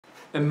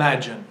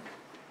Imagine,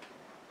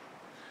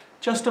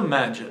 just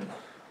imagine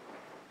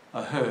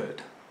a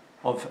herd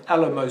of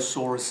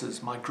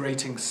Alamosauruses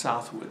migrating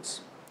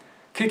southwards,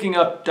 kicking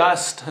up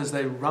dust as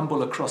they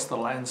rumble across the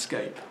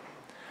landscape,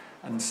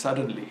 and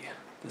suddenly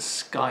the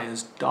sky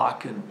is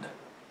darkened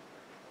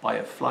by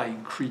a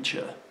flying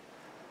creature,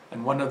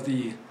 and one of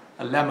the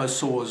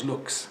Alamosaurs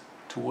looks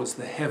towards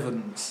the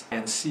heavens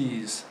and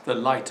sees the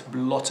light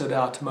blotted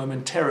out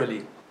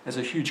momentarily as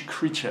a huge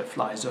creature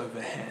flies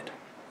overhead.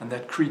 And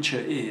that creature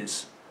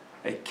is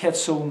a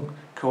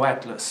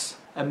Quetzalcoatlus,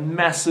 a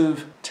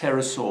massive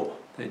pterosaur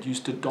that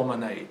used to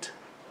dominate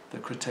the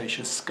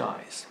Cretaceous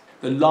skies.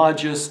 The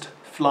largest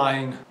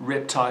flying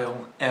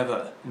reptile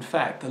ever. In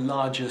fact, the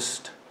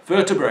largest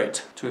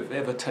vertebrate to have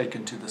ever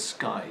taken to the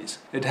skies.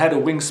 It had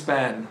a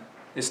wingspan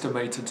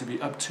estimated to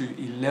be up to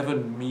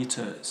 11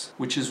 meters,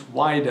 which is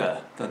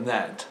wider than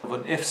that of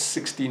an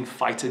F-16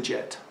 fighter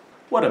jet.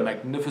 What a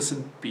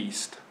magnificent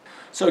beast.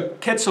 So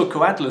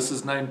Quetzalcoatlus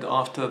is named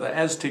after the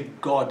Aztec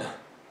god,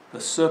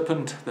 the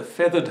serpent, the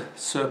feathered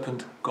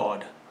serpent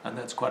god, and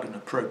that's quite an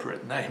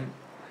appropriate name,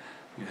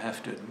 you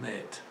have to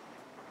admit.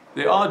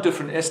 There are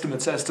different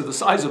estimates as to the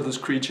size of this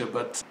creature,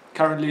 but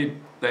currently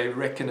they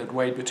reckon it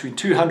weighed between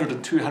 200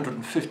 and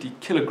 250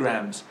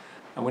 kilograms,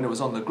 and when it was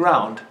on the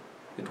ground,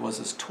 it was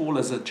as tall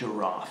as a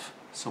giraffe.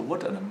 So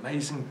what an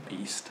amazing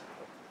beast.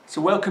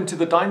 So welcome to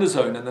the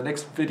DinoZone and the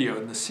next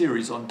video in the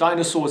series on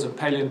dinosaurs and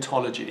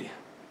paleontology.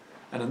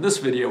 And in this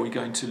video we're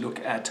going to look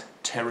at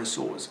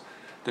pterosaurs,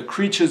 the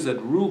creatures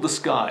that ruled the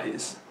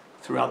skies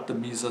throughout the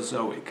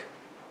Mesozoic.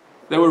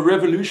 They were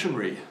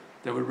revolutionary.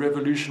 They were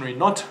revolutionary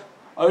not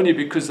only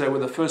because they were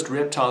the first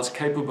reptiles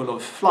capable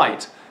of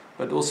flight,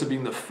 but also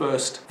being the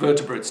first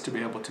vertebrates to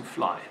be able to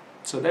fly.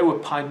 So they were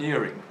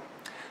pioneering.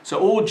 So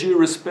all due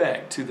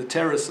respect to the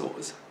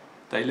pterosaurs,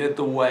 they led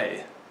the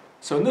way.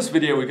 So in this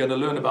video we're going to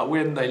learn about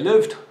when they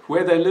lived,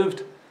 where they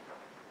lived,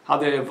 how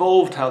they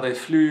evolved, how they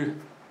flew,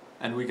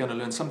 and we're going to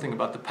learn something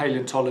about the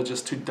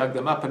paleontologists who dug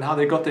them up and how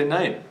they got their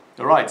name.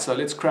 Alright, so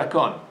let's crack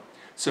on.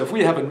 So if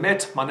we haven't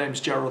met, my name's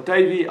Gerald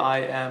Davey, I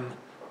am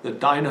the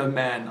Dino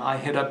Man, I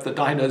head up the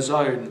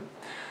DinoZone.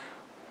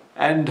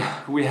 And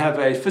we have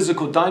a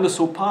physical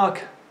dinosaur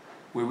park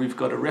where we've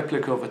got a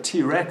replica of a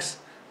T-Rex,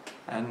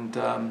 and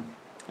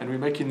we're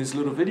making these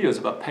little videos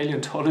about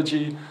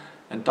paleontology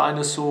and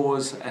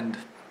dinosaurs and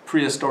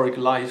prehistoric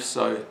life,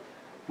 so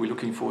we're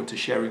looking forward to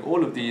sharing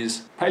all of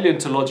these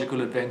paleontological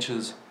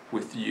adventures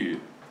with you.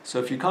 So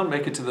if you can't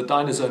make it to the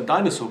DinoZone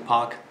Dinosaur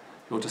Park,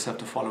 you'll just have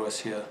to follow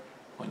us here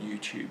on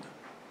YouTube.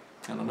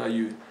 And I know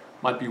you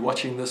might be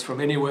watching this from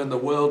anywhere in the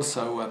world,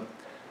 so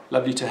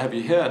lovely to have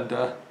you here,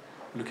 and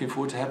looking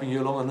forward to having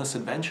you along on this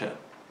adventure.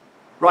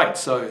 Right,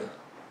 so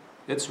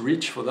let's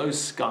reach for those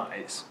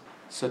skies.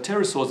 So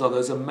pterosaurs are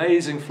those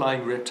amazing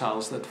flying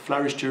reptiles that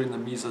flourished during the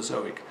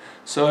Mesozoic.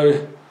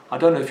 So I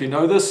don't know if you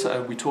know this,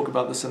 we talk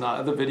about this in our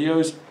other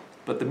videos,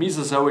 but the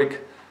Mesozoic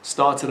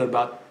started at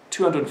about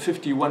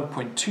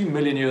 251.2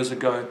 million years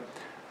ago,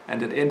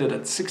 and it ended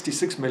at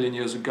 66 million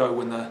years ago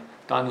when the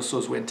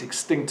dinosaurs went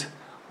extinct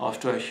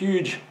after a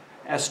huge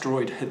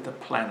asteroid hit the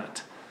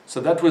planet. So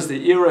that was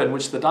the era in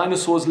which the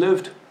dinosaurs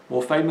lived,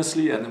 more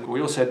famously, and we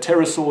also had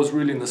pterosaurs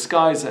ruling the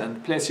skies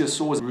and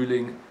plesiosaurs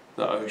ruling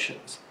the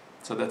oceans.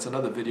 So that's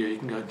another video, you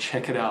can go and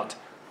check it out.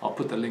 I'll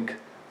put the link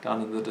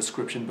down in the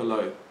description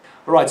below.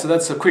 Alright, so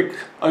that's a quick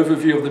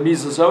overview of the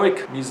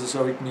Mesozoic.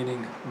 Mesozoic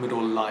meaning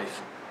middle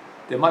life.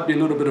 There might be a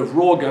little bit of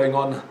roar going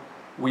on.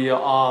 We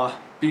are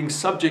being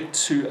subject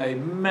to a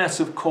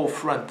massive cold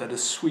front that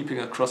is sweeping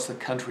across the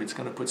country. It's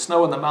going to put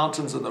snow on the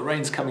mountains and the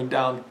rain's coming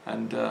down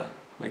and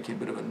making a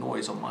bit of a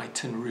noise on my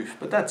tin roof,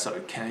 but that's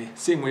okay.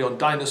 Seeing we're on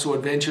dinosaur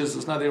adventures,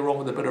 there's nothing wrong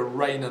with a bit of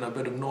rain and a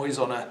bit of noise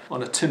on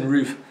a tin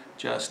roof,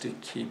 just to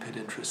keep it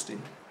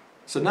interesting.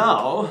 So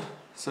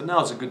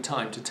now's a good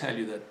time to tell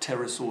you that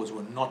pterosaurs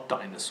were not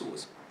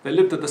dinosaurs. They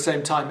lived at the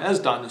same time as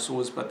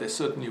dinosaurs, but they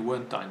certainly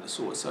weren't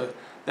dinosaurs. So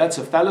that's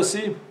a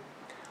fallacy,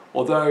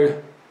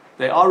 although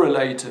they are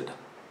related,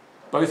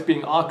 both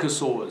being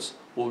archosaurs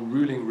or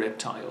ruling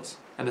reptiles.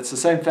 And it's the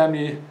same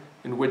family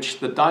in which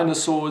the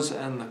dinosaurs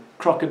and the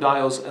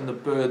crocodiles and the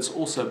birds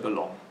also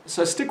belong.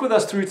 So stick with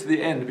us through to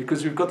the end,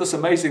 because we've got this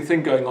amazing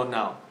thing going on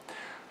now.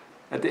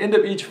 At the end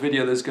of each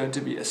video there's going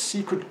to be a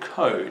secret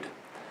code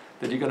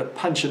that you're going to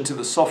punch into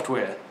the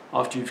software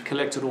after you've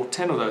collected all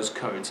 10 of those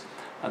codes.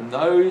 And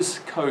those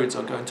codes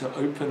are going to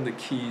open the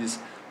keys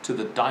to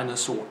the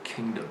dinosaur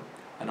kingdom.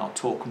 And I'll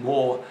talk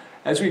more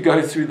as we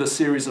go through the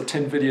series of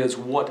 10 videos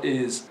what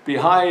is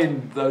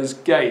behind those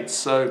gates.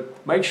 So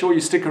make sure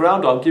you stick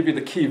around. I'll give you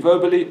the key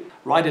verbally,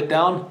 write it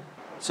down.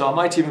 So I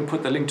might even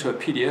put the link to a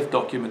PDF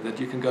document that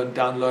you can go and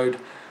download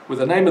with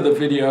the name of the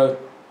video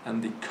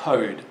and the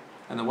code.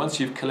 And then once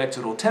you've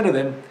collected all 10 of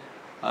them,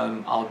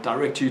 I'll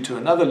direct you to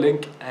another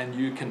link and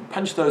you can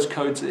punch those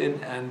codes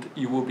in and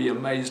you will be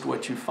amazed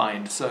what you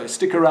find. So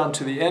stick around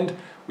to the end.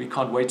 We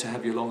can't wait to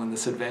have you along on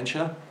this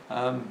adventure.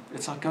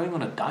 It's like going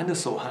on a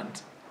dinosaur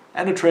hunt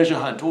and a treasure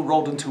hunt all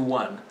rolled into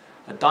one.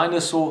 A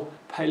dinosaur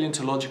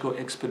paleontological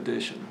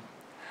expedition.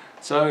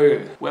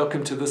 So,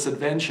 welcome to this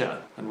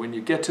adventure, and when you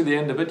get to the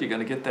end of it, you're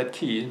going to get that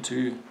key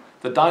into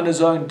the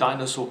DinoZone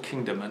Dinosaur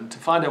Kingdom. And to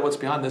find out what's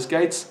behind those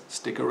gates,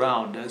 stick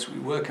around as we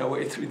work our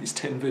way through these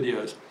 10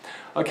 videos.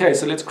 Okay,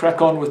 so let's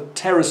crack on with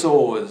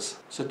pterosaurs.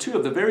 So two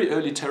of the very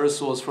early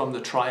pterosaurs from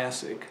the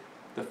Triassic,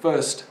 the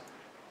first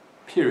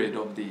period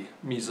of the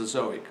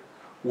Mesozoic,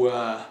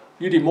 were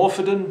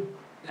Eudimorphodon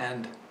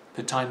and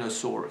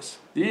Pterosaurs.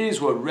 These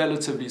were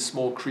relatively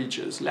small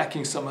creatures,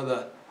 lacking some of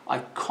the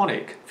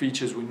iconic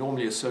features we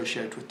normally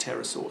associate with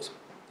pterosaurs.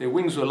 Their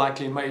wings were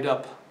likely made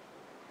up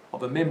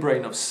of a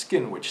membrane of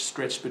skin which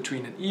stretched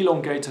between an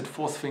elongated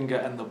fourth finger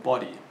and the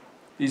body.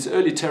 These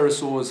early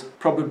pterosaurs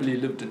probably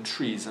lived in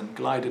trees and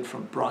glided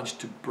from branch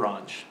to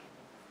branch.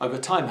 Over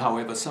time,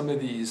 however, some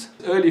of these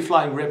early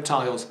flying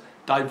reptiles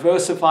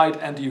diversified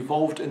and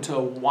evolved into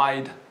a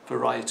wide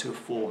variety of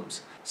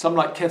forms. Some,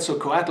 like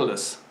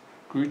Quetzalcoatlus,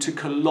 grew to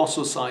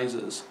colossal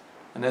sizes,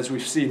 and as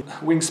we've seen,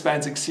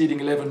 wingspans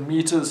exceeding 11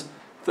 meters,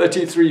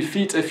 33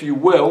 feet if you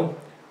will,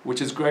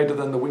 which is greater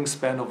than the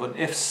wingspan of an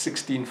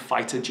F-16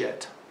 fighter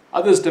jet.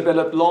 Others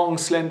developed long,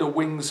 slender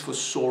wings for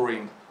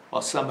soaring,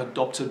 while some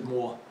adopted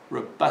more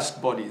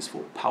robust bodies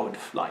for powered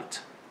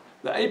flight.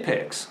 The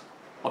apex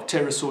of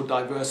pterosaur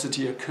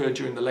diversity occurred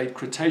during the late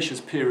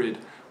Cretaceous period,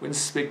 when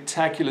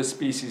spectacular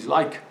species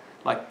like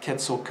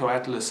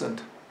Quetzalcoatlus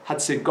and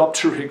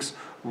Hatzegopteryx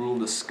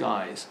ruled the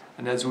skies.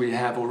 And as we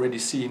have already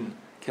seen,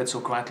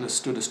 Quetzalcoatlus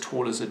stood as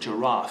tall as a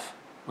giraffe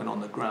when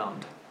on the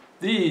ground.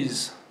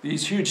 These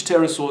huge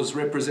pterosaurs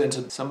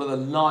represented some of the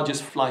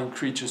largest flying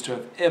creatures to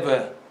have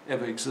ever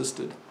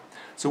existed.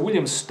 So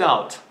William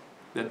Stout,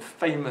 that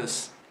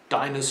famous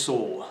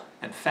dinosaur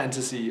and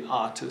fantasy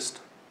artist,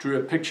 drew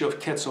a picture of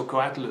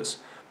Quetzalcoatlus,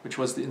 which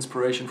was the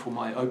inspiration for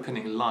my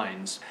opening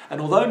lines. And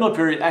although not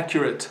very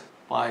accurate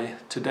by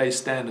today's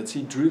standards,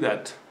 he drew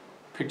that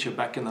picture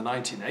back in the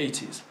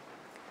 1980s.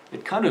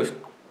 It kind of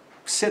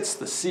sets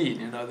the scene,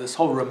 you know, this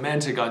whole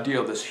romantic idea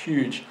of this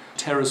huge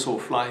pterosaur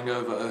flying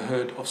over a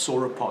herd of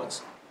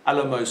sauropods,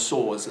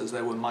 Alamosaurs, as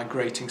they were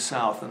migrating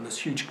south, and this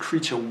huge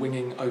creature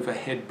winging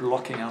overhead,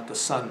 blocking out the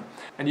sun.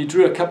 And he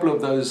drew a couple of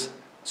those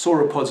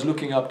sauropods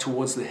looking up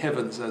towards the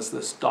heavens as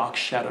this dark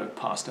shadow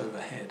passed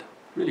overhead.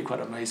 Really quite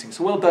amazing.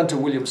 So well done to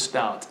William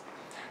Stout.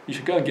 You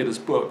should go and get his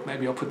book.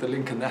 Maybe I'll put the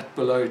link in that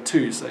below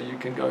too, so you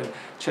can go and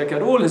check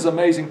out all his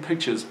amazing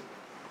pictures.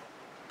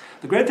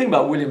 The great thing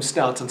about William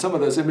Stout, and some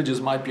of those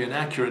images might be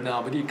inaccurate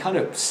now, but he kind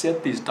of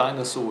set these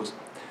dinosaurs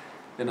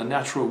in a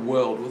natural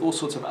world with all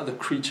sorts of other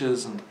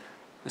creatures, and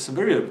there's some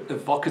very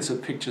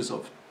evocative pictures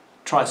of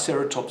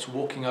Triceratops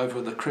walking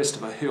over the crest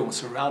of a hill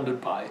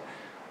surrounded by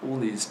all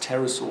these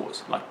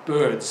pterosaurs, like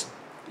birds,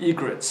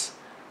 egrets,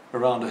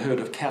 around a herd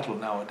of cattle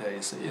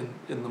nowadays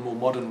in the more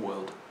modern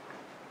world.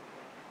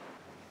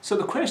 So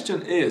the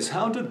question is,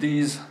 how did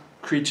these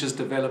creatures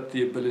develop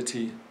the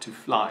ability to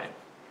fly?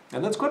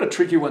 And that's quite a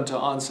tricky one to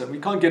answer. We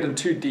can't get in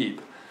too deep,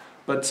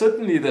 but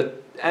certainly the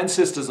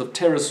ancestors of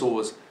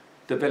pterosaurs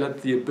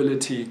developed the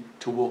ability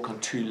to walk on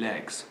two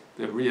legs,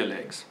 their rear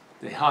legs,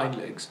 their hind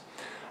legs.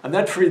 And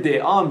that freed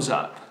their arms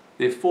up,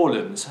 their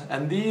forelimbs,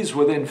 and these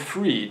were then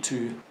free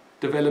to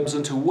develop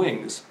into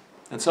wings.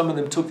 And some of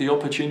them took the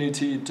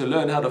opportunity to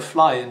learn how to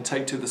fly and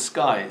take to the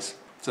skies.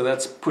 So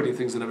that's putting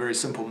things in a very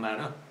simple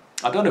manner.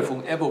 I don't know if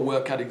we'll ever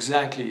work out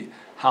exactly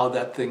how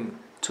that thing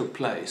took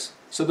place.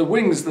 So the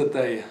wings that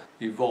they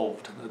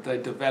evolved, that they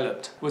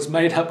developed, was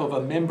made up of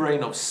a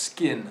membrane of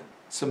skin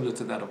similar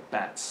to that of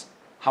bats.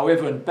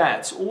 However, in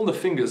bats, all the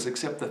fingers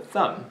except the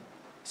thumb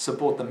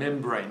support the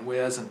membrane,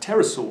 whereas in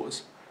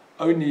pterosaurs,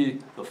 only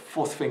the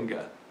fourth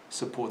finger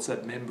supports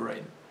that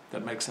membrane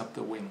that makes up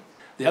the wing.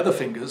 The other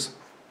fingers,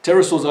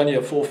 pterosaurs only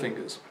have 4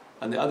 fingers,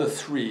 and the other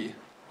 3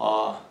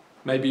 are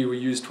maybe were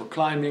used for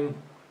climbing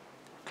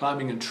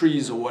in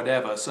trees or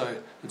whatever. So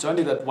it's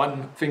only that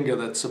one finger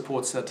that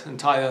supports that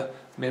entire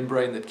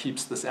membrane that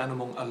keeps this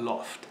animal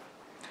aloft.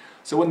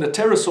 So when the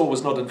pterosaur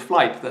was not in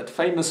flight, that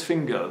famous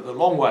finger, the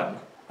long one,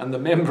 and the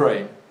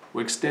membrane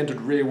were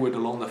extended rearward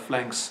along the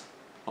flanks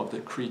of the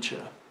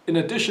creature. In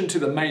addition to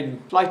the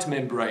main flight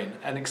membrane,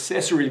 an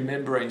accessory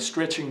membrane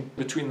stretching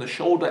between the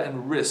shoulder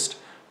and wrist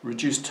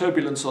reduced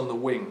turbulence on the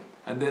wing,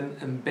 and then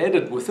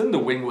embedded within the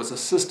wing was a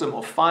system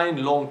of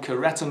fine, long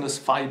keratinous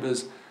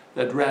fibers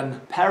that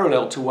ran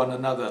parallel to one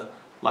another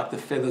like the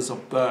feathers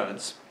of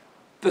birds.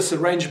 This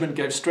arrangement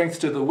gave strength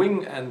to the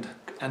wing and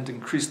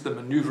increased the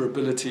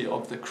maneuverability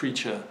of the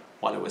creature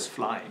while it was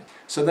flying.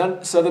 So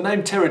the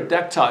name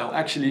pterodactyl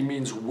actually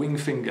means wing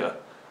finger,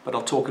 but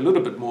I'll talk a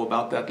little bit more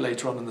about that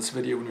later on in this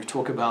video when we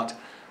talk about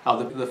how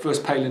the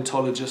first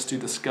paleontologists who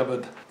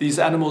discovered these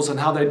animals and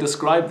how they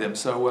described them.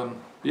 So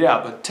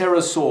yeah, but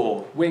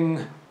pterosaur,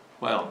 wing,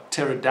 well,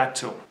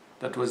 pterodactyl,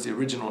 that was the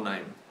original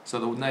name. So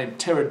the name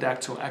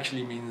pterodactyl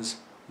actually means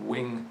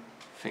wing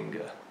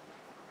finger.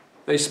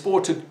 They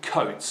sported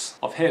coats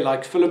of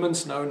hair-like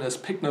filaments known as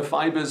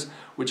pycnofibers,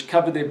 which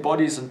covered their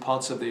bodies and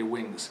parts of their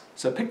wings.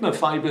 So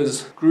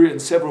pycnofibers grew in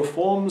several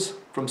forms,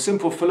 from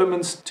simple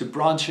filaments to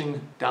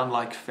branching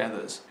down-like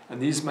feathers.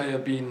 And these may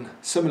have been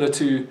similar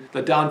to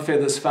the down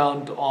feathers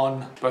found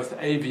on both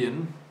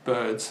avian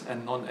birds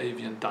and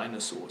non-avian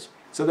dinosaurs.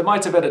 So they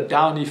might have had a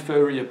downy,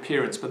 furry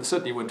appearance, but they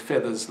certainly weren't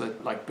feathers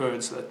like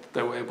birds that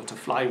they were able to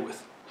fly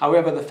with.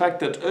 However, the fact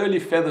that early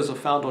feathers are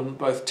found on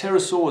both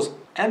pterosaurs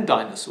and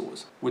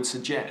dinosaurs would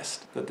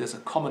suggest that there's a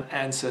common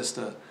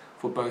ancestor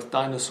for both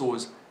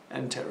dinosaurs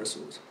and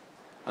pterosaurs.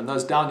 And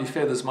those downy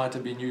feathers might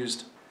have been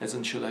used as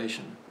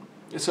insulation.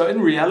 So in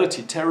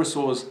reality,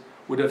 pterosaurs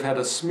would have had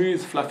a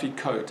smooth, fluffy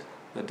coat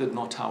that did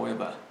not,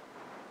 however,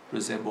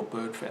 resemble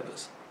bird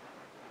feathers.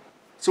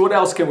 So what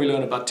else can we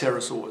learn about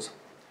pterosaurs?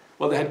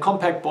 Well, they had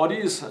compact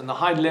bodies, and the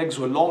hind legs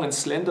were long and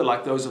slender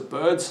like those of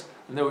birds,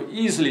 and they were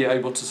easily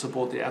able to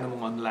support the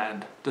animal on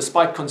land.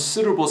 Despite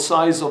considerable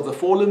size of the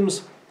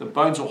forelimbs, the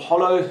bones were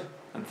hollow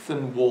and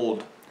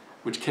thin-walled,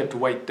 which kept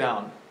weight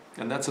down.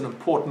 And that's an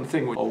important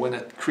thing when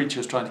a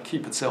creature is trying to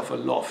keep itself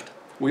aloft.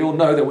 We all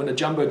know that when a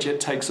jumbo jet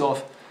takes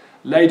off,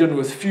 laden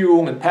with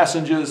fuel and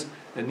passengers,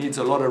 it needs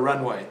a lot of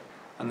runway.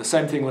 And the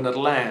same thing when it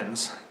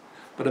lands.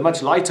 But a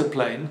much lighter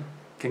plane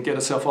can get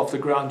itself off the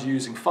ground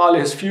using far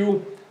less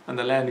fuel, and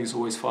the landing is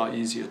always far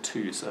easier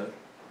too. So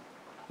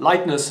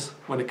lightness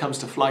when it comes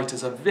to flight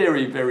is a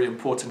very, very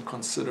important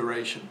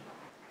consideration.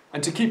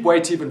 And to keep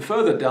weight even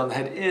further down, they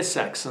had air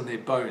sacs in their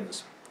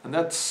bones. And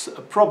that's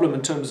a problem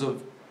in terms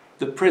of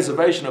the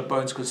preservation of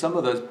bones, because some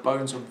of those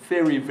bones are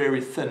very,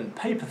 very thin,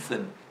 paper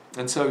thin.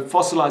 And so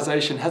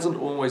fossilization hasn't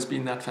always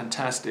been that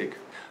fantastic.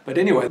 But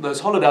anyway, those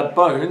hollowed out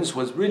bones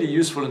was really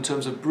useful in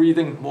terms of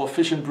breathing, more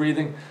efficient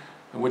breathing,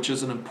 which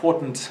is an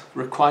important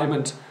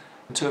requirement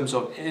in terms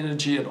of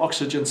energy and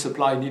oxygen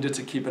supply needed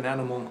to keep an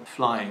animal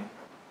flying.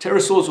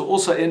 Pterosaurs were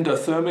also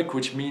endothermic,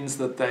 which means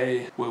that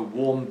they were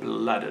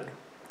warm-blooded,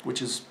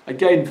 which is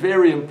again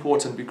very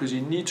important because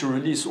you need to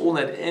release all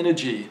that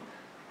energy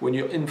when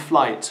you're in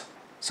flight.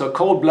 So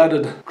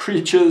cold-blooded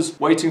creatures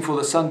waiting for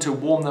the sun to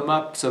warm them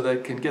up so they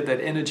can get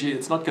that energy,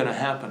 it's not going to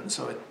happen.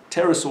 So a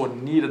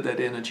pterosaur needed that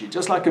energy,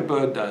 just like a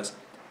bird does,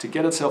 to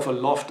get itself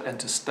aloft and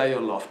to stay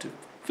aloft, to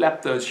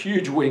flap those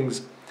huge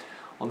wings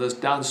on those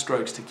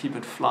downstrokes to keep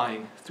it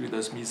flying through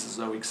those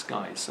Mesozoic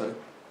skies. So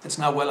it's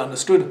now well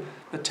understood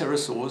that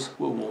pterosaurs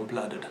were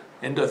warm-blooded,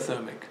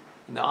 endothermic.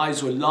 And their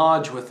eyes were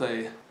large with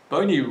a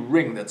bony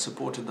ring that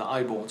supported the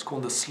eyeball. It's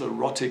called the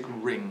sclerotic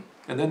ring.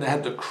 And then they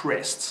had the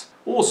crests,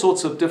 all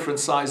sorts of different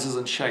sizes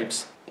and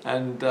shapes.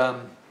 And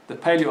the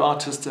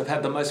paleoartists have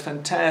had the most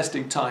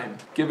fantastic time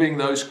giving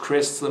those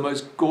crests the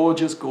most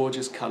gorgeous,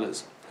 gorgeous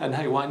colors. And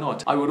hey, why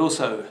not? I would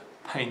also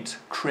paint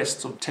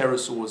crests of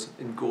pterosaurs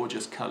in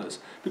gorgeous colors,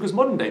 because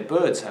modern day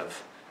birds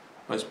have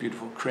most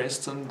beautiful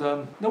crests, and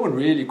no one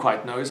really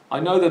quite knows. I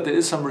know that there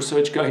is some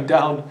research going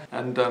down,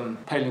 and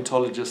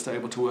paleontologists are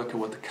able to work out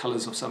what the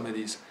colors of some of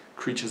these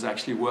creatures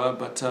actually were,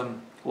 but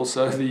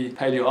also the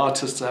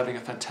paleoartists are having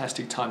a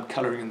fantastic time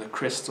coloring in the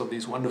crests of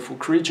these wonderful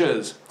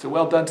creatures. So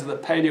well done to the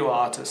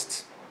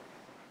paleoartists.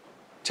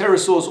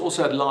 Pterosaurs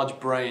also had large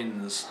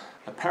brains,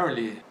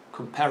 apparently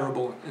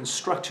comparable in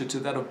structure to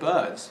that of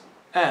birds.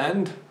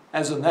 And,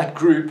 as in that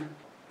group,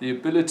 the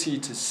ability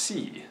to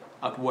see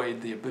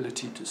outweighed the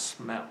ability to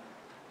smell.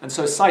 And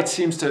so sight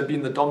seems to have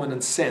been the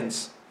dominant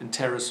sense in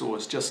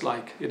pterosaurs, just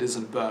like it is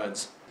in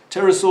birds.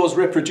 Pterosaurs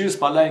reproduced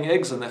by laying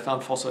eggs, and they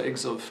found fossil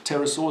eggs of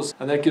pterosaurs,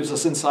 and that gives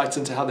us insights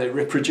into how they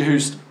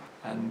reproduced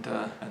and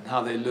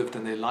how they lived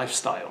in their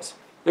lifestyles.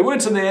 They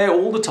weren't in the air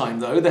all the time,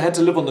 though. They had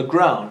to live on the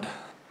ground,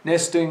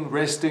 nesting,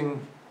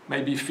 resting,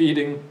 maybe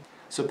feeding.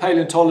 So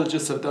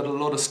paleontologists have done a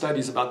lot of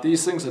studies about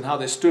these things and how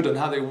they stood and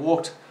how they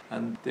walked,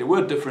 and there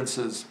were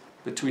differences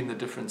between the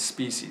different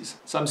species.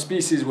 Some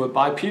species were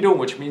bipedal,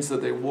 which means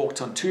that they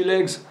walked on two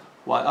legs,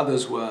 while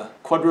others were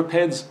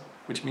quadrupeds,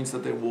 which means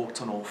that they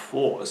walked on all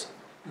fours.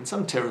 And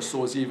some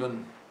pterosaurs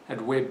even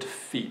had webbed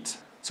feet.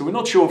 So we're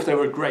not sure if they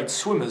were great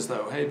swimmers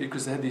though, hey,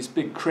 because they had these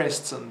big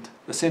crests and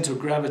the center of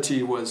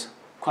gravity was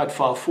quite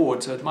far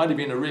forward, so it might have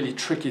been a really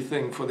tricky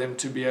thing for them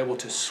to be able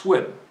to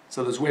swim.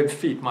 So those webbed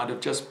feet might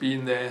have just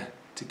been there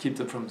to keep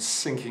them from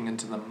sinking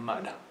into the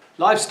mud.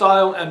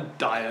 Lifestyle and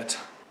diet.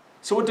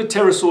 So what did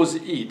pterosaurs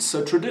eat?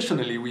 So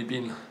traditionally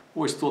we've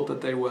always thought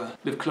that they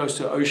lived close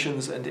to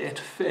oceans and ate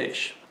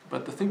fish,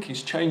 but the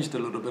thinking's changed a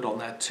little bit on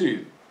that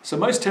too. So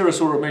most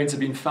pterosaur remains have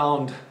been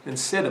found in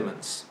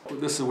sediments.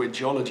 This is where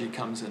geology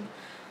comes in.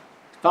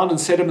 Found in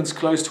sediments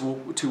close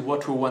to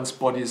what were once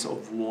bodies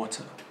of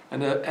water.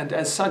 And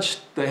as such,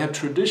 they have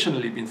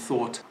traditionally been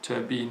thought to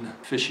have been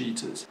fish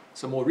eaters.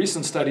 Some more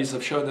recent studies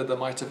have shown that they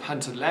might have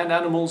hunted land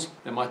animals,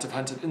 they might have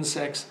hunted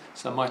insects,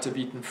 some might have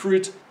eaten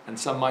fruit, and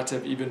some might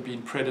have even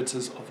been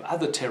predators of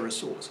other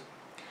pterosaurs.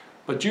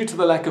 But due to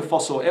the lack of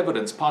fossil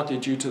evidence, partly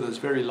due to those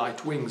very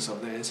light wings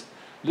of theirs,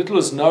 little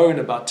is known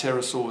about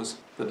pterosaurs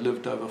that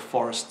lived over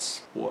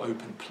forests or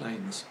open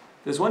plains.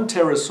 There's one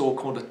pterosaur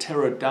called a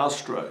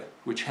pterodaustro,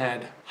 which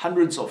had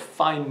hundreds of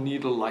fine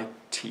needle-like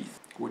teeth,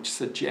 which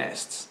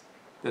suggests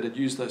that it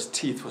used those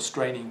teeth for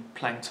straining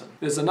plankton.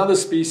 There's another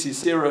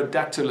species,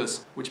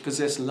 Pterodactylus, which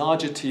possessed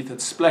larger teeth that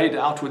splayed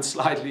outward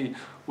slightly,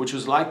 which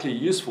was likely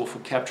useful for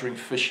capturing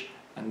fish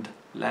and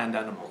land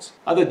animals.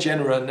 Other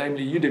genera,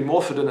 namely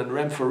Eudimorphodon and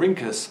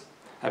Rhamphorhynchus,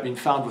 have been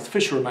found with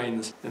fish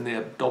remains in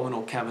their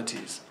abdominal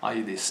cavities,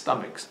 i.e. their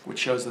stomachs, which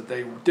shows that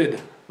they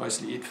did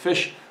mostly eat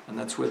fish, and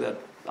that's where that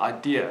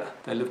idea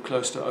they live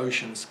close to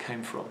oceans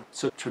came from.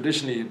 So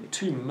traditionally,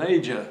 two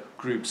major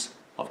groups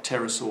of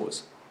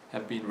pterosaurs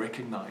have been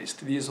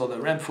recognized. These are the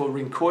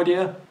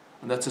Rhamphorhynchoidea,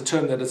 and that's a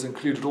term that has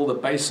included all the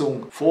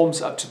basal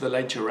forms up to the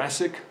late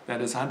Jurassic,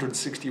 that is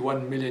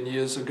 161 million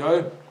years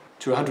ago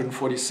to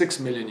 146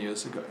 million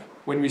years ago.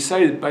 When we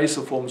say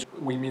basal forms,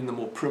 we mean the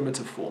more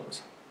primitive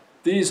forms.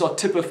 These are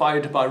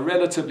typified by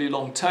relatively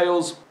long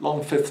tails,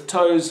 long fifth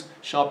toes,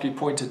 sharply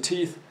pointed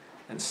teeth,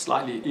 and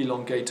slightly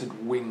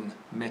elongated wing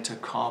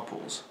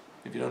metacarpals.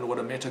 If you don't know what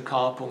a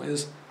metacarpal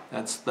is,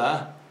 that's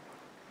the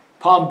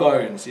palm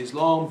bones, these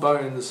long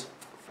bones,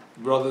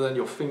 rather than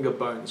your finger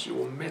bones,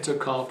 your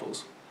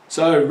metacarpals.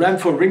 So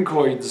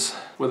Rhamphorhynchoids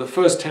were the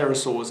first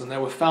pterosaurs, and they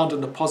were found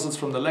in deposits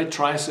from the late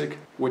Triassic,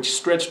 which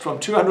stretched from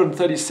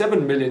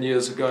 237 million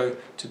years ago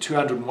to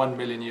 201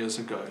 million years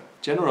ago.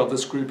 Genera of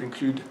this group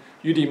include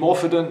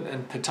Eudimorphodon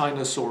and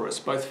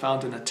Pterosaurus, both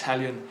found in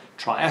Italian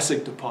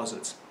Triassic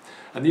deposits.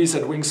 And these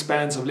had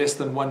wingspans of less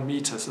than 1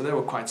 meter, so they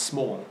were quite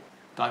small.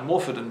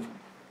 Dimorphodon,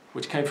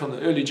 which came from the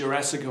early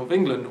Jurassic of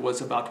England,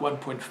 was about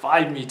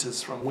 1.5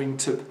 meters from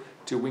wingtip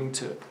to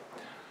wingtip.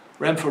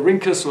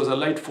 Rhamphorhynchus was a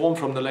late form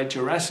from the late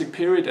Jurassic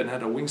period and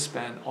had a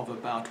wingspan of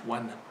about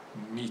 1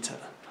 meter.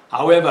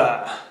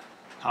 However,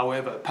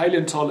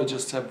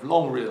 paleontologists have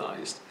long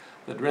realized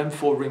that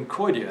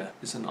Rhamphorhynchoidea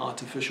is an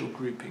artificial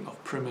grouping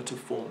of primitive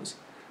forms,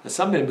 as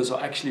some members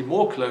are actually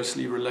more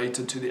closely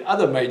related to the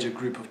other major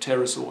group of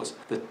pterosaurs,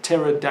 the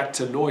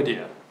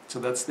Pterodactyloidea. So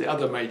that's the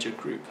other major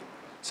group.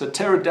 So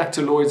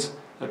pterodactyloids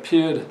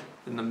appeared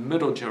in the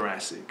Middle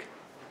Jurassic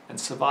and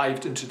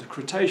survived into the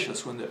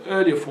Cretaceous, when the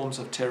earlier forms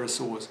of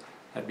pterosaurs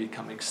had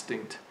become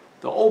extinct.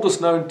 The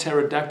oldest known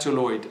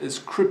pterodactyloid is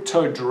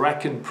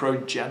Cryptodracon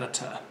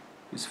progenitor,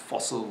 whose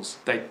fossils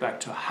date back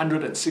to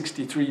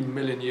 163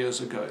 million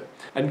years ago.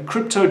 And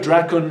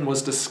Cryptodracon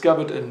was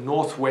discovered in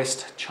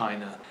northwest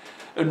China,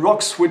 in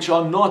rocks which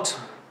are not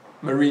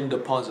marine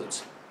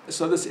deposits.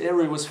 So this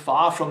area was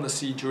far from the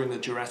sea during the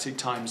Jurassic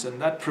times,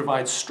 and that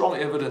provides strong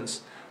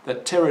evidence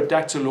that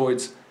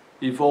pterodactyloids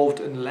evolved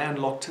in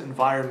landlocked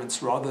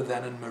environments rather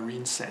than in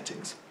marine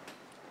settings.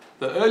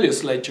 The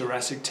earliest late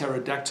Jurassic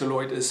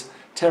pterodactyloid is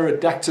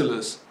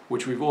Pterodactylus,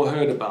 which we've all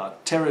heard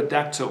about,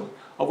 pterodactyl,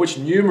 of which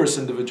numerous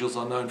individuals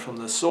are known from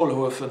the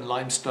Solnhofen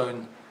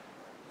limestone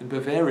in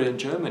Bavaria and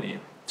Germany.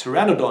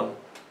 Pteranodon,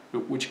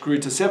 which grew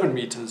to 7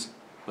 meters,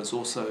 was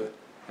also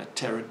a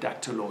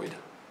pterodactyloid.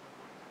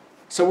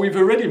 So we've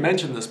already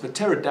mentioned this, but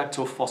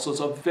pterodactyl fossils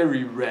are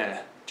very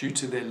rare due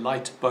to their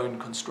light bone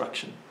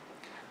construction.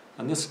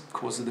 And this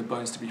causes the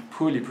bones to be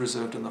poorly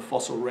preserved in the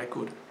fossil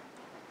record.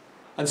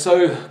 And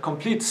so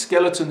complete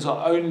skeletons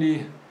are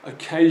only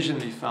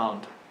occasionally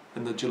found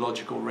in the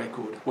geological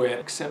record, where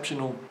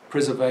exceptional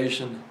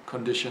preservation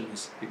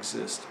conditions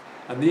exist.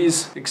 And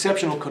these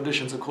exceptional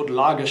conditions are called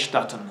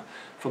Lagerstätten,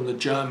 from the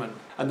German.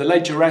 And the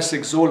late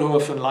Jurassic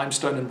Solnhofen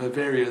limestone in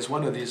Bavaria is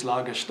one of these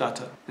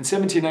Lagerstätte. In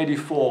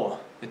 1784,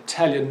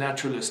 Italian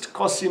naturalist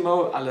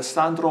Cosimo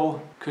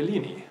Alessandro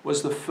Collini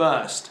was the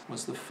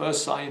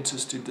first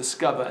scientist to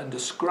discover and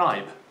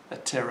describe a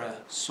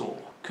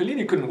pterosaur.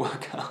 Collini couldn't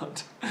work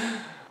out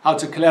how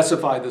to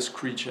classify this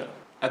creature.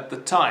 At the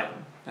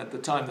time,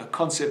 the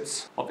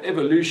concepts of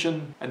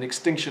evolution and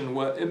extinction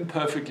were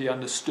imperfectly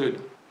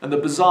understood. And the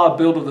bizarre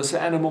build of this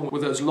animal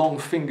with those long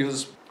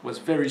fingers was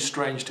very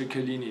strange to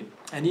Collini.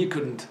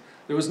 And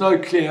there was no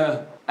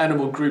clear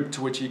animal group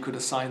to which he could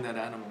assign that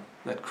animal,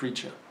 that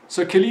creature.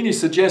 So Collini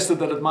suggested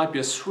that it might be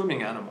a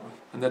swimming animal,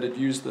 and that it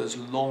used those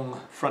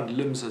long front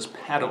limbs as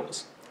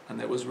paddles, and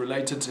that was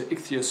related to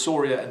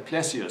Ichthyosauria and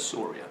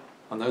Plesiosauria,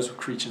 and those were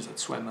creatures that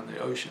swam in the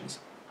oceans.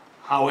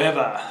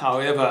 However,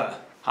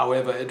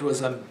 it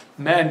was a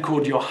man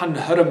called Johann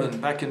Hermann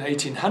back in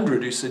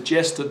 1800 who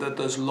suggested that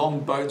those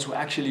long bones were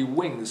actually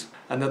wings,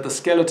 and that the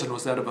skeleton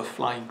was that of a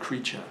flying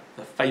creature.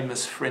 The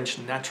famous French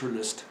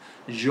naturalist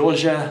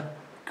Georges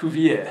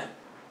Cuvier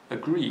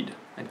agreed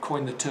and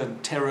coined the term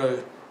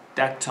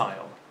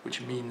pterodactyl,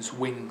 which means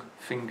wing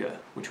finger,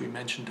 which we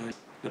mentioned in a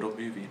little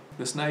movie.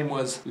 This name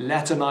was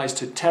Latinized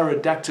to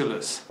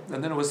Pterodactylus,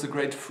 and then it was the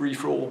great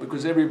free-for-all,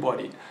 because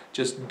everybody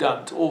just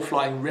dumped all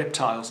flying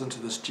reptiles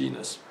into this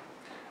genus.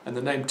 And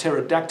the name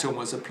pterodactyl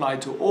was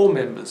applied to all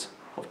members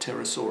of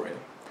Pterosauria.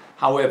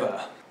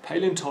 However,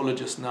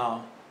 paleontologists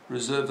now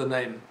reserve the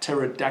name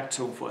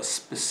pterodactyl for a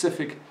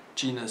specific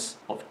genus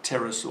of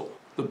pterosaur.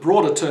 The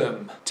broader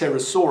term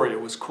Pterosauria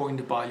was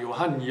coined by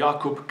Johann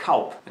Jakob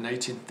Kaup in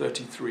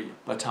 1833.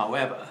 But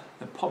however,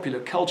 in popular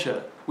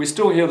culture, we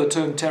still hear the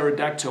term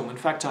pterodactyl. In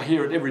fact, I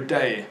hear it every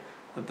day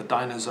at the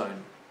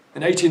DinoZone.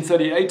 In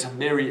 1838,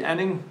 Mary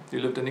Anning, who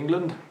lived in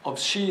England, of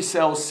she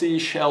sells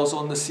seashells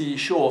on the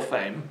seashore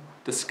fame,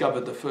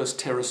 discovered the first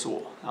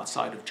pterosaur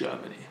outside of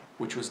Germany,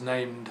 which was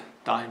named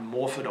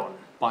Dimorphodon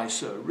by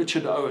Sir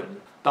Richard Owen.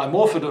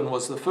 Dimorphodon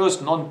was the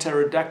first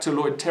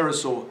non-pterodactyloid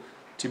pterosaur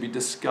to be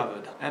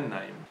discovered and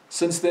named.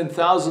 Since then,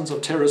 thousands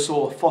of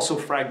pterosaur fossil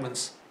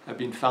fragments have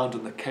been found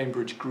in the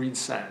Cambridge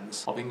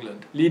Greensands of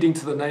England, leading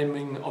to the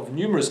naming of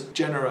numerous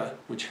genera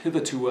which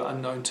hitherto were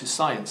unknown to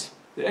science.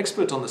 The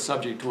expert on the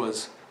subject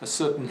was a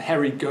certain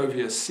Harry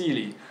Govier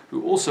Seeley,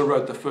 who also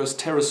wrote the first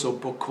pterosaur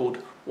book called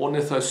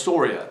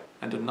Ornithosauria,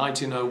 and in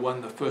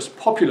 1901 the first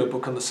popular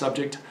book on the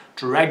subject,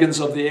 Dragons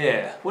of the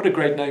Air. What a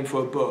great name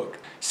for a book.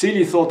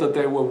 Seeley thought that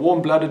they were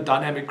warm-blooded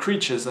dynamic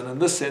creatures, and in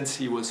this sense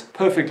he was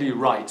perfectly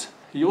right.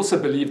 He also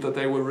believed that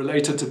they were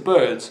related to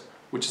birds,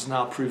 which is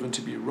now proven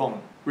to be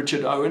wrong.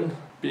 Richard Owen,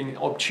 being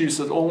obtuse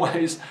as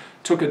always,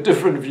 took a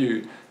different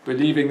view,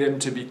 believing them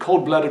to be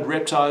cold-blooded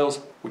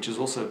reptiles, which is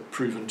also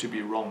proven to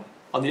be wrong.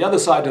 On the other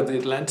side of the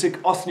Atlantic,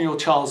 Othniel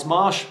Charles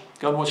Marsh,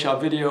 go and watch our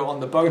video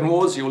on the Bone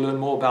Wars, you'll learn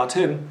more about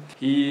him.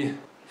 He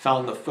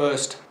found the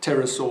first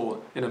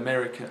pterosaur in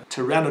America,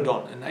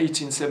 Pteranodon, in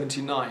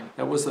 1879.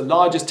 That was the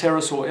largest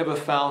pterosaur ever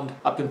found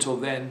up until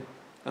then,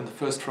 and the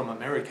first from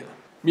America.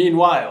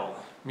 Meanwhile,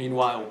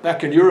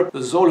 back in Europe, the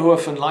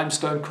Zollhofen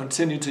limestone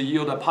continued to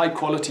yield up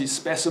high-quality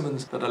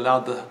specimens that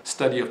allowed the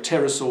study of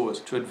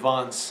pterosaurs to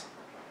advance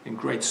in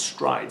great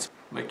strides,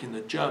 making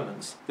the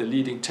Germans the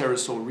leading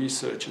pterosaur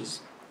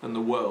researchers in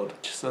the world.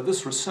 So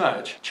this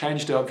research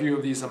changed our view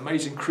of these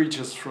amazing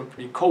creatures from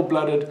being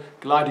cold-blooded,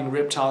 gliding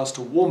reptiles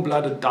to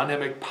warm-blooded,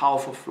 dynamic,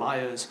 powerful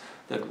flyers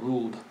that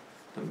ruled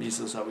the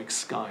Mesozoic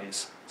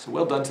skies. So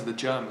well done to the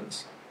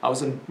Germans. I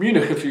was in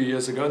Munich a few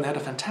years ago and they had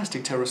a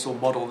fantastic pterosaur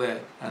model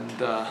there, and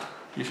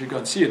you should go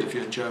and see it if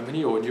you're in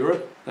Germany or in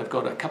Europe. They've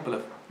got a couple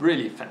of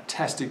really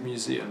fantastic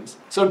museums.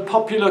 So in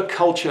popular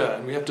culture,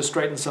 and we have to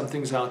straighten some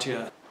things out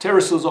here,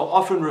 pterosaurs are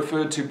often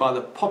referred to by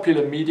the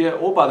popular media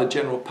or by the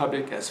general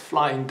public as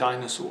flying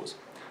dinosaurs.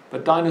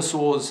 But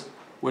dinosaurs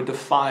were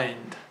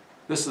defined.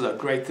 This is a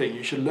great thing.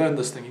 You should learn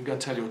this thing. You can go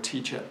and tell your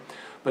teacher.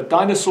 But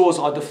dinosaurs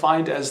are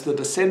defined as the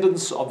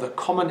descendants of the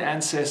common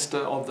ancestor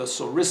of the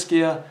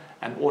Saurischia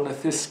and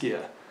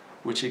Ornithischia,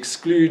 which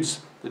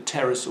excludes the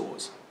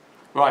pterosaurs.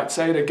 Right,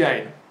 say it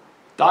again.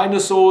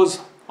 Dinosaurs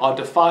are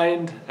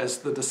defined as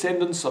the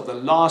descendants of the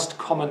last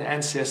common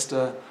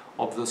ancestor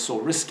of the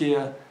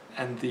Saurischia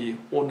and the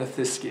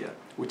Ornithischia,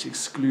 which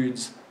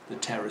excludes the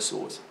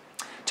pterosaurs.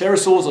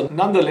 Pterosaurs are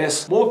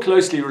nonetheless more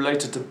closely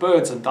related to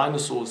birds and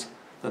dinosaurs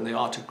than they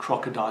are to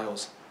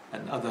crocodiles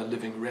and other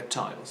living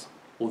reptiles,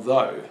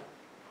 although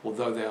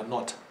they are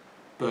not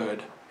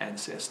bird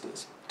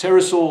ancestors.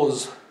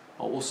 Pterosaurs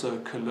are also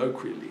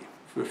colloquially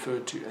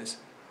referred to as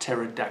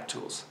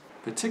pterodactyls,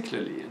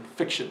 particularly in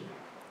fiction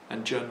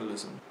and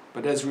journalism.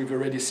 But as we've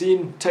already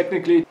seen,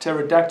 technically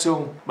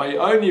pterodactyl may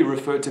only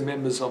refer to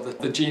members of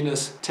the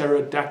genus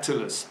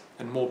Pterodactylus,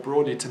 and more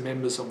broadly to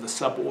members of the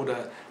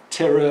suborder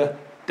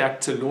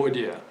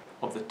Pterodactyloidea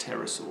of the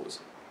pterosaurs.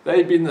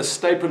 They've been the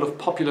staple of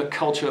popular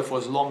culture for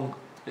as long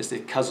as their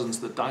cousins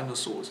the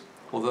dinosaurs,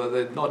 although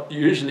they're not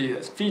usually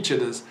as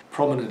featured as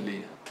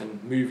prominently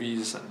in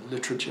movies and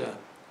literature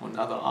or in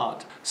other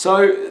art.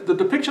 So the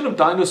depiction of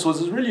dinosaurs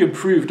has really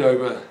improved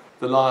over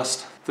the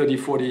last 30,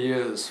 40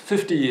 years,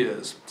 50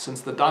 years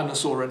since the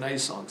dinosaur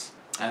renaissance.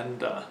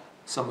 And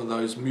some of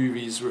those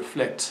movies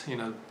reflect,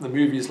 the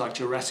movies like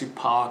Jurassic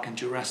Park and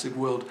Jurassic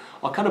World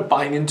are kind of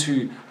buying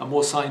into a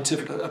more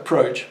scientific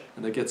approach,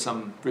 and they get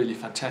some really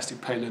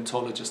fantastic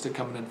paleontologists to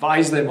come and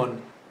advise them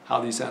on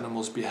how these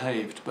animals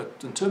behaved. But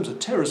in terms of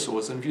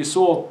pterosaurs, and if you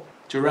saw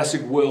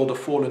Jurassic World: A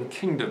Fallen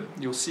Kingdom,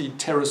 you'll see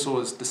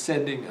pterosaurs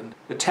descending and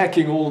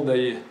attacking all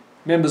the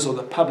members of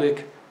the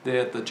public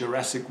there at the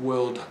Jurassic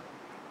World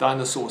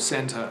Dinosaur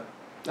Center.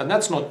 And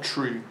that's not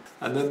true.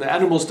 And then the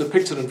animals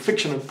depicted in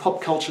fiction and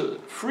pop culture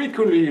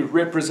frequently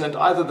represent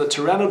either the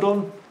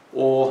Pteranodon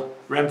or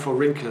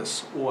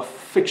Rhamphorhynchus, or a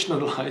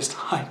fictionalized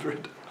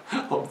hybrid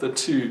of the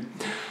two.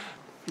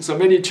 So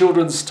many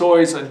children's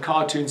toys and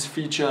cartoons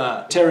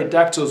feature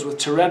pterodactyls with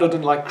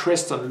pteranodon-like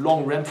crests and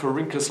long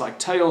Rhamphorhynchus-like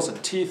tails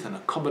and teeth, and a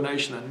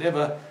combination that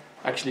never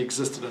actually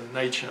existed in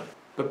nature.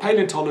 But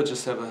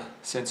paleontologists have a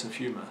sense of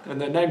humor,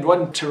 and they named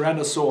one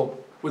tyrannosaur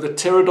with a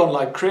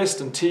pterodon-like crest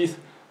and teeth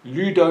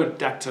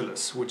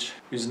Ludodactylus,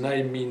 whose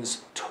name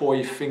means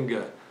toy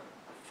finger,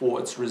 for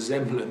its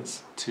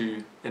resemblance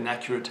to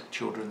inaccurate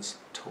children's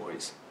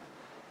toys.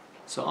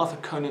 So Arthur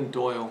Conan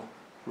Doyle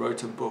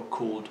wrote a book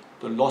called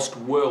The Lost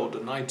World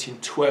in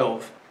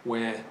 1912,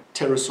 where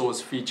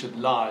pterosaurs featured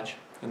large,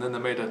 and then they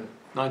made a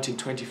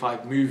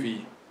 1925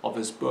 movie of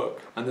his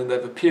book. And then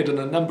they've appeared in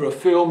a number of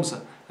films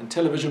and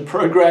television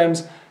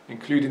programs,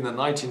 including the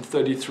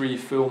 1933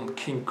 film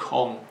King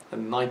Kong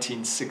and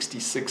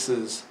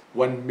 1966's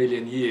 1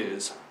 million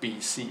years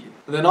BC.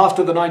 And then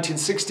after the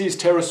 1960s,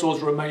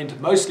 pterosaurs remained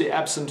mostly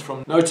absent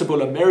from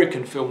notable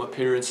American film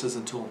appearances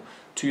until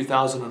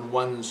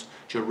 2001's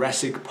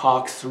Jurassic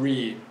Park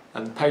 3.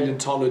 And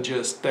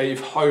paleontologist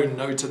Dave Hone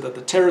noted that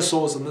the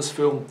pterosaurs in this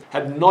film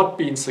had not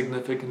been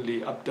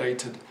significantly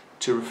updated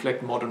to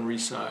reflect modern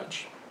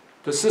research.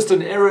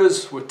 Persistent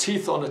errors were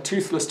teeth on a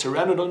toothless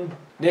pteranodon,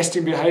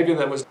 nesting behavior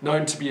that was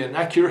known to be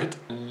inaccurate,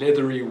 and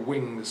leathery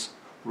wings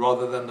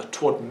rather than the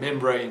taut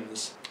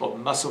membranes of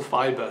muscle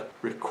fiber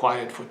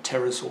required for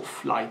pterosaur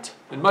flight.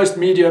 In most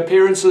media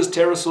appearances,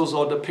 pterosaurs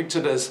are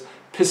depicted as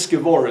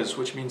piscivorous,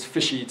 which means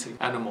fish-eating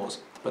animals,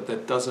 but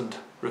that doesn't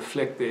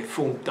reflect their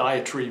full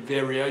dietary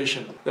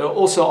variation. They are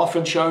also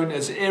often shown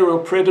as aerial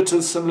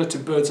predators similar to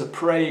birds of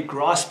prey,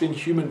 grasping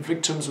human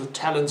victims with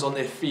talons on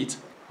their feet.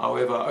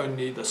 However,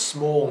 only the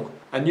small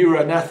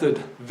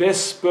Anuronathid,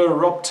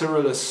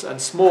 Vesperopterylus, and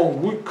small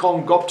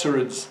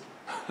Wukongopterids,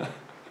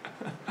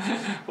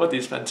 what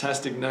these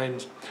fantastic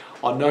names,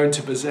 are known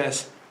to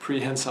possess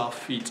prehensile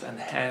feet and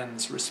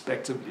hands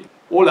respectively.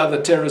 All other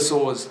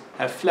pterosaurs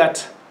have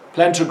flat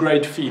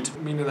plantigrade feet,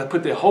 meaning they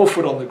put their whole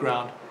foot on the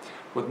ground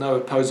with no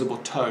opposable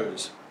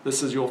toes.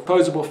 This is your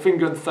opposable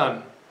finger and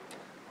thumb,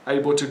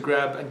 able to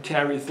grab and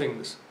carry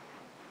things.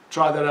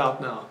 Try that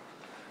out now.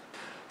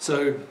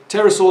 So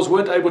pterosaurs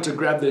weren't able to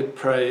grab their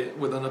prey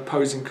with an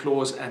opposing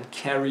claws and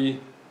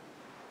carry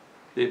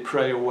their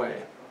prey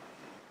away.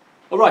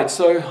 Alright,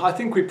 so I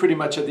think we're pretty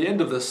much at the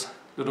end of this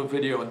little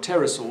video on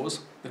pterosaurs,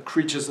 the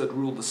creatures that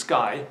rule the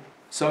sky.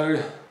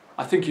 So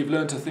I think you've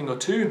learned a thing or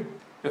two,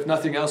 if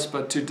nothing else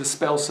but to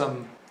dispel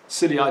some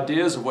silly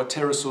ideas of what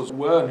pterosaurs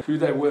were and who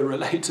they were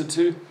related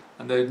to,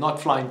 and they're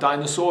not flying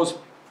dinosaurs.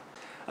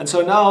 And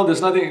so now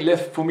there's nothing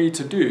left for me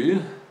to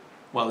do.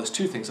 Well, there's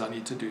two things I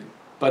need to do.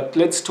 But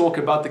let's talk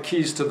about the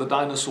keys to the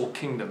dinosaur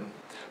kingdom.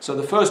 So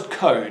the first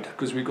code,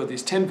 because we've got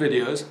these 10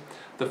 videos,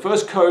 the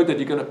first code that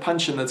you're going to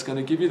punch in that's going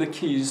to give you the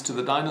keys to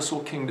the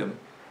dinosaur kingdom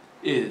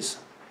is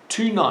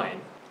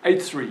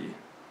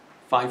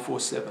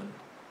 2983547.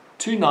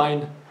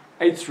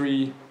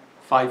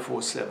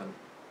 2983547.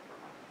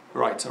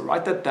 Right, so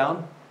write that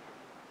down,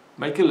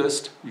 make a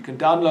list. You can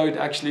download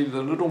actually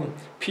the little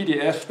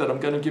PDF that I'm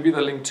going to give you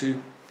the link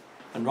to,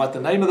 and write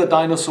the name of the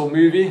dinosaur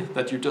movie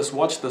that you just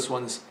watched. This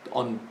one's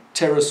on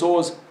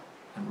pterosaurs,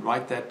 and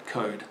write that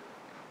code.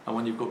 And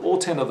when you've got all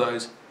 10 of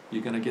those,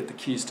 you're going to get the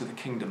keys to the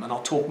kingdom. And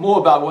I'll talk more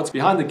about what's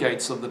behind the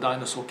gates of the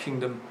dinosaur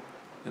kingdom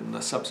in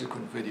the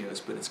subsequent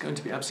videos, but it's going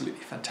to be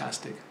absolutely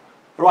fantastic.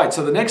 Alright,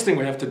 so the next thing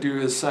we have to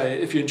do is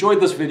say, if you enjoyed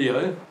this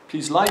video,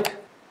 please like,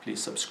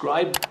 please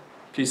subscribe,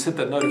 please hit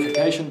that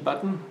notification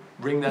button,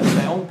 ring that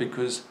bell,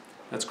 because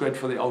that's great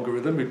for the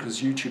algorithm,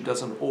 because YouTube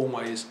doesn't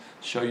always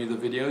show you the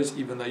videos,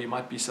 even though you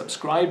might be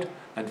subscribed.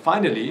 And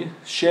finally,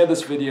 share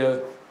this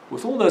video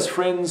with all those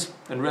friends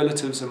and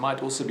relatives who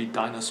might also be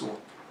dinosaur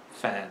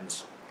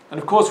fans. And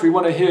of course, we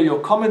want to hear your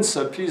comments,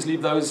 so please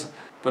leave those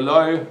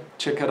below.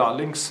 Check out our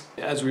links.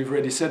 As we've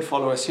already said,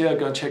 follow us here.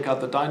 Go and check out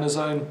the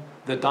DinoZone,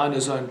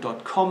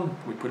 thedinozone.com.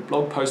 We put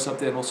blog posts up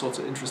there and all sorts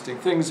of interesting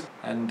things.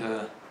 And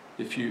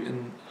if you're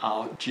in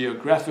our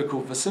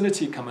geographical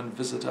vicinity, come and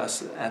visit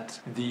us at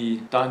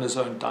the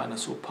DinoZone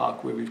Dinosaur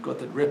Park, where we've got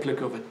that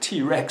replica of a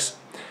T-Rex,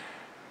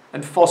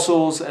 and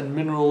fossils and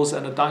minerals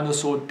and a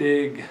dinosaur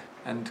dig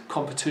and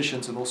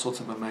competitions and all sorts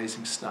of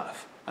amazing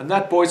stuff. And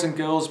that, boys and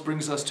girls,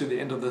 brings us to the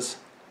end of this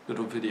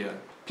little video.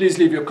 Please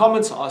leave your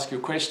comments, ask your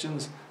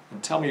questions,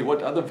 and tell me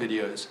what other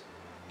videos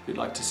you'd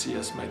like to see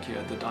us make here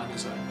at the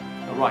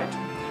DinoZone. Alright,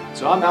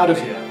 so I'm out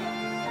of here.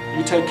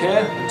 You take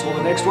care. Until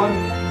the next one,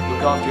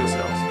 look after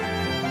yourselves.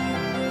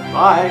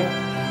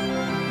 Bye!